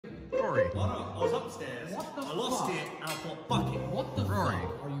Rory. Oh no, I was upstairs. What the I lost fuck? it and I put bucket. What the Rory.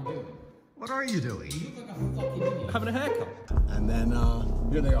 fuck are you doing? What are you doing? You look like a fucking idiot. Having a haircut. And then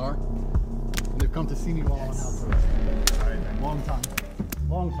here they are. They've come to see me while I'm out. Long time.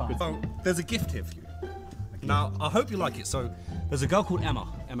 Long time. So there's a gift here for you. Now I hope you like it. So there's a girl called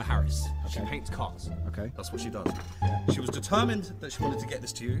Emma Harris. She paints cars. Okay. That's what she does. She was determined that she wanted to get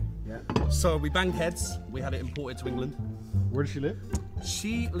this to you. Yeah. So we banged heads. We had it imported to England. Where does she live?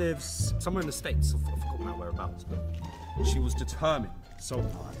 She lives somewhere in the States. I've forgotten now whereabouts, but she was determined. So,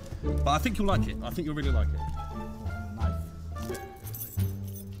 but I think you'll like it. I think you'll really like it. Knife.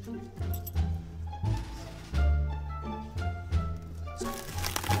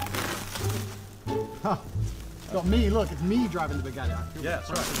 Huh. Got me, look, it's me driving the Bugatti. Yeah, that's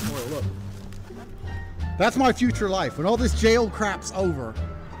right. Look. That's my future life. When all this jail crap's over,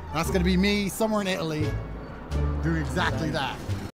 that's gonna be me somewhere in Italy doing exactly that.